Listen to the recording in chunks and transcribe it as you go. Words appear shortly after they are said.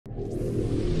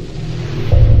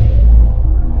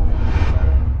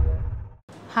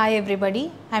Hi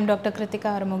everybody, I am Dr.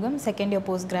 Kiruthika, second year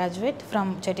postgraduate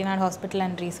from Chettinad Hospital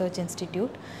and Research Institute.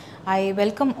 I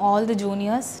welcome all the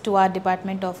juniors to our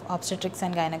Department of Obstetrics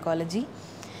and Gynecology.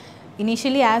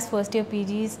 Initially as first year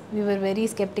PGs, we were very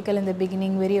skeptical in the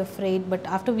beginning, very afraid, but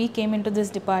after we came into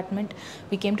this department,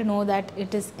 we came to know that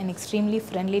it is an extremely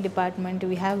friendly department.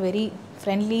 We have very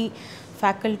friendly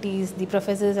faculties, the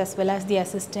professors as well as the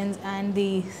assistants and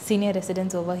the senior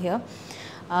residents over here.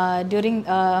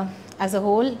 As a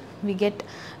whole, we get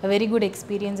a very good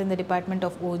experience in the department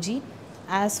of OG.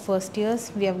 As first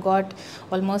years, we have got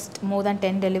almost more than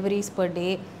 10 deliveries per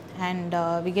day, and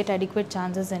we get adequate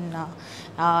chances in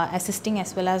assisting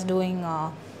as well as doing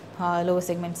lower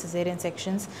segment cesarean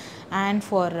sections, and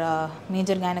for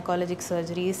major gynecologic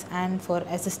surgeries, and for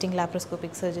assisting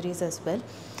laparoscopic surgeries as well.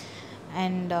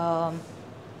 And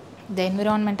the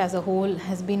environment as a whole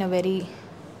has been a very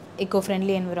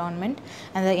eco-friendly environment,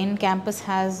 and the in-campus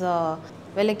has a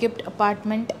well-equipped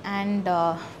apartment and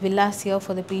villas here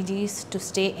for the PGs to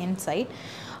stay inside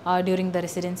during the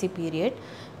residency period.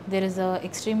 There is a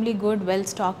extremely good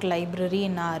well-stocked library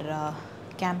in our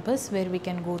campus where we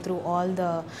can go through all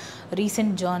the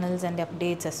recent journals and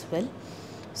updates as well.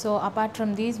 So apart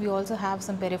from these, we also have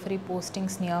some periphery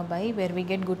postings nearby where we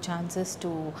get good chances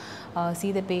to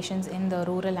see the patients in the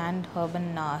rural and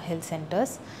urban health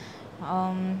centers.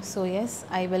 So yes,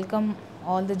 I welcome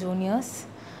all the juniors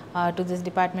to this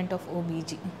department of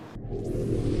OBG.